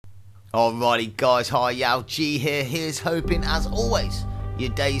Alrighty guys, hi Yao G here. Here's hoping as always your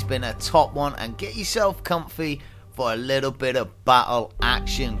day's been a top one and get yourself comfy for a little bit of battle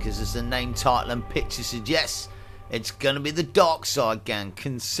action, because as the name, title and picture suggests, it's going to be the Darkside gang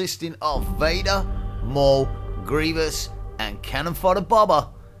consisting of Vader, Maul, Grievous and cannon fodder Boba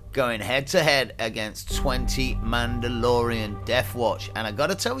going head to head against 20 Mandalorian Death Watch. And I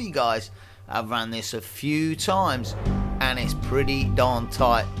gotta tell you guys, I've ran this a few times and it's pretty darn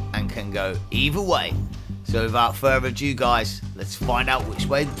tight and can go either way. So without further ado guys, let's find out which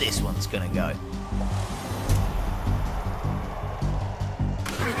way this one's gonna go.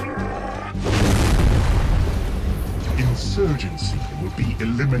 Insurgency will be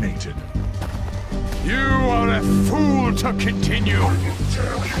eliminated. You are a fool to continue!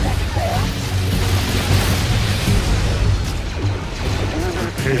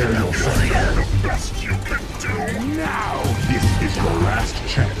 Prepare yourself. The best you can do. Now! This is your last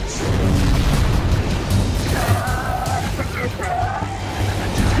chance.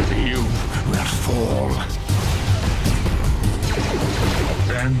 You will fall.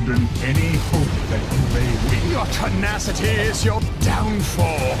 Abandon any hope that you may win. Your tenacity is your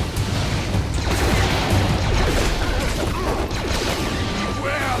downfall.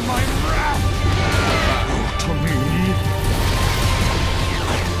 Beware my wrath! Bow to me.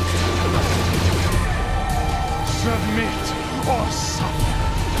 Submit or suffer.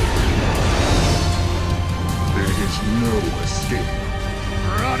 There is no escape.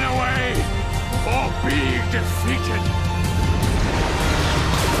 Run away or be defeated.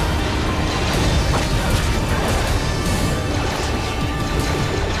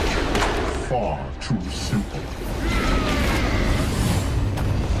 Far too simple.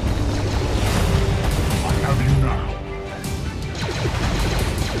 I have you now.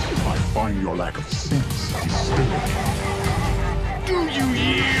 I find your lack of sense disturbing. Do you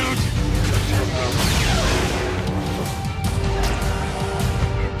yield?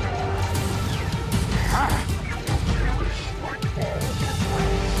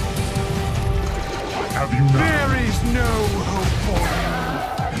 I have you now. There is no hope for you.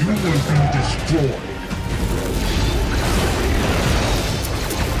 You will be destroyed.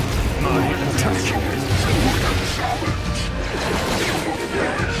 My attack.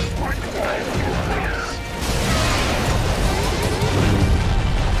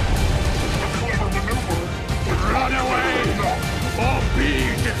 Run away or be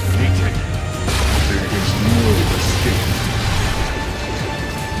defeated. There is no escape.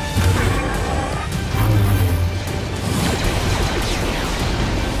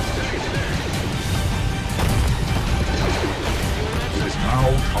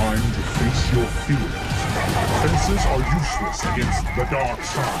 Time to face your fears. Fences are useless against the dark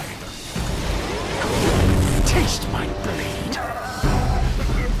side. Taste my blade.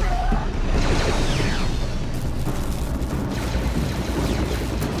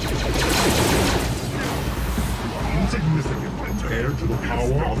 Insignificant compared to the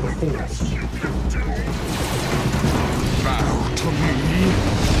power of the Force. Bow to me.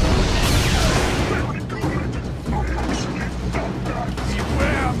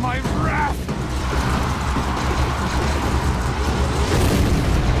 Beware my wrath!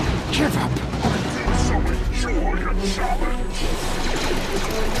 Give up!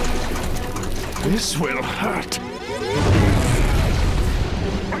 This will hurt.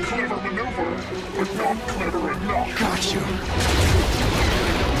 A clever maneuver, but not clever enough. Got you.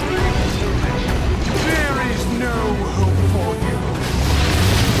 There is no hope for you.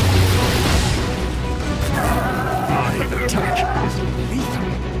 My attack is lethal.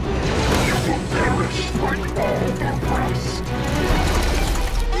 You will perish like all the rest.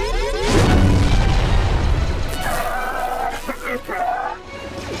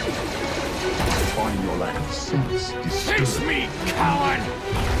 Find your lack of sense disturbing. Face me, coward!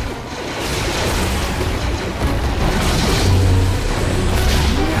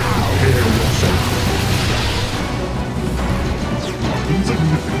 Prepare yourself.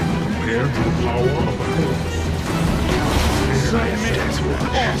 Insignificant compared to the power of the Force. Submit or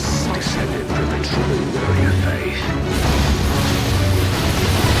Descended from a true warrior faith.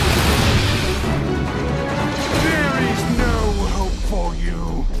 There is no hope for you.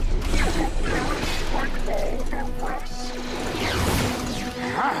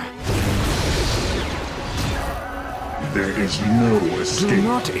 There is no Do escape.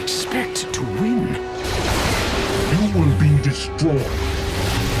 not expect to win. You will be destroyed.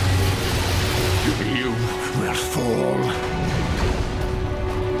 You will fall.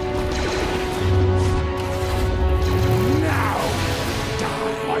 Now,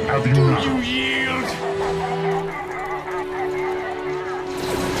 die. I have you Do now. you yield?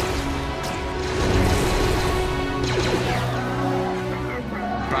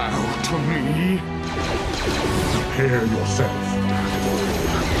 to me. Prepare yourself.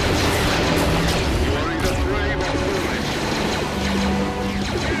 You are either brave or foolish.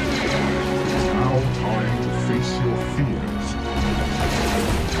 It's now time to face your fears.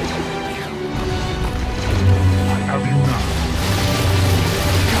 I have you now.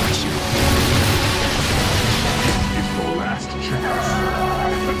 Got you. This is your last chance.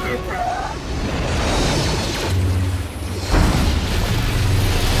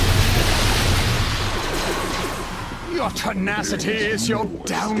 Your tenacity is your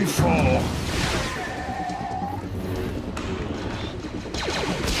downfall.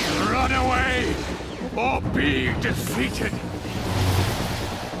 Run away or be defeated.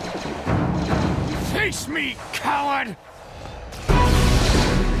 Face me, coward!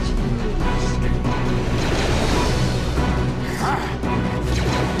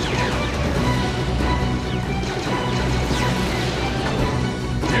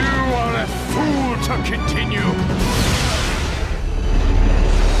 You are a fool to continue.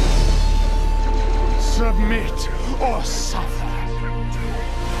 Submit or suffer.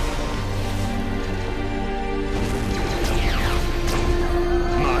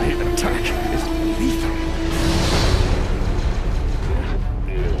 My attack is lethal.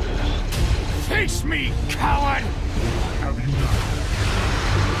 Face me, coward! Have you now?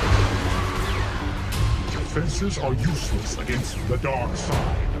 Defenses are useless against the dark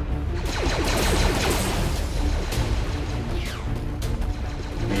side.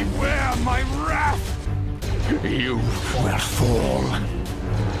 Beware my wrath! You will fall.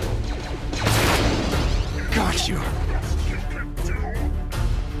 Got you.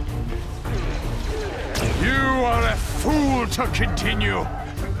 You are a fool to continue.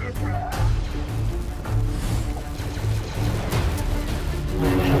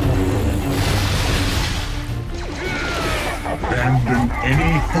 Abandon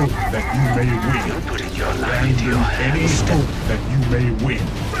any hope that you may win. Putting your life into your Abandon any hands. hope that you may win.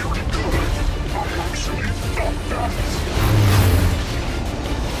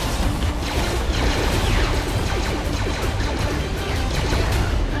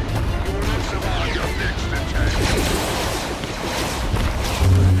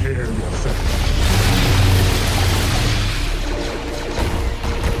 Prepare yourself.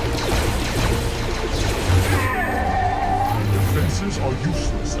 Defenses are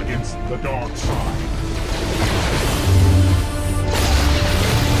useless against the dark side.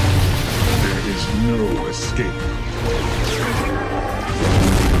 There is no escape.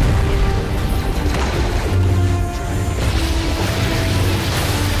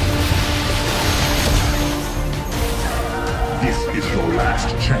 This is your last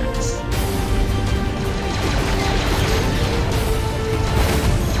chance.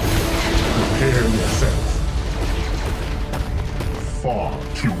 Prepare yourself. Far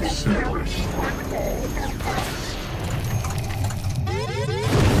too soon.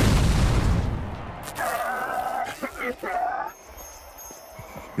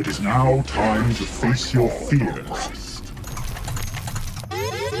 It is now time to face your fears.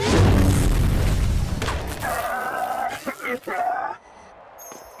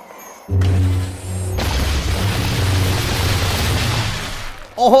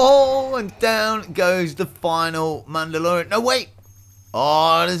 Oh, and down goes the final Mandalorian. No, wait.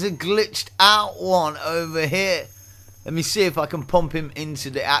 Oh, there's a glitched out one over here. Let me see if I can pump him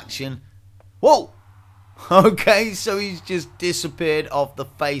into the action. Whoa. Okay, so he's just disappeared off the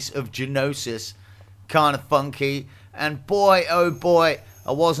face of Geonosis. Kind of funky. And boy, oh boy,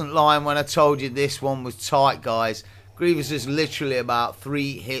 I wasn't lying when I told you this one was tight, guys. Grievous is literally about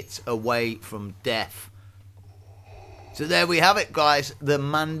 3 hits away from death. So there we have it, guys. The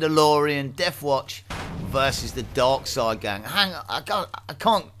Mandalorian Death Watch versus the Darkside gang. Hang on,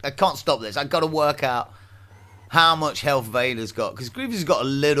 I can't stop this. I've got to work out how much health Vader's got, because Grievous has got a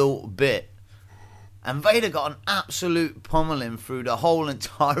little bit. And Vader got an absolute pummeling through the whole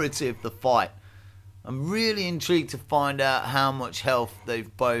entirety of the fight. I'm really intrigued to find out how much health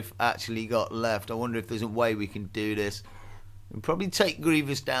they've both actually got left. I wonder if there's a way we can do this. We'll probably take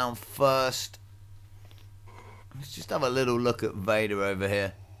Grievous down first. Let's just have a little look at Vader over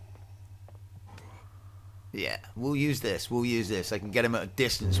here. Yeah, we'll use this. We'll use this. I can get him at a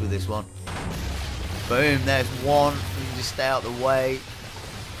distance with this one. Boom, there's one. We can just stay out of the way.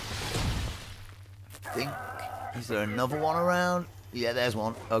 I think. Is there another one around? Yeah, there's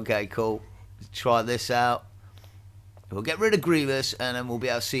one. Okay, cool. Let's try this out. We'll get rid of Grievous, and then we'll be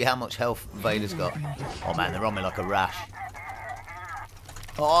able to see how much health Vader's got. Oh man, they're on me like a rash.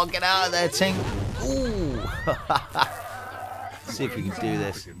 Oh, get out of there, Tink. Ooh. See if we can do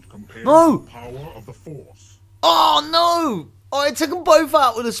this. No! Power of the Force. Oh, no! Oh, it took them both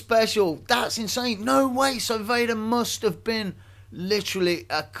out with a special. That's insane. No way. So Vader must have been literally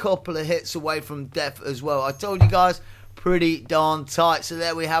a couple of hits away from death as well. I told you guys, pretty darn tight. So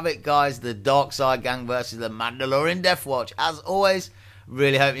there we have it, guys. The Darkside gang versus the Mandalorian Death Watch. As always,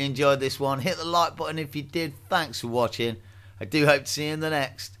 really hope you enjoyed this one. Hit the like button if you did. Thanks for watching. I do hope to see you in the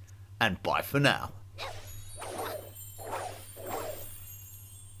next. And bye for now.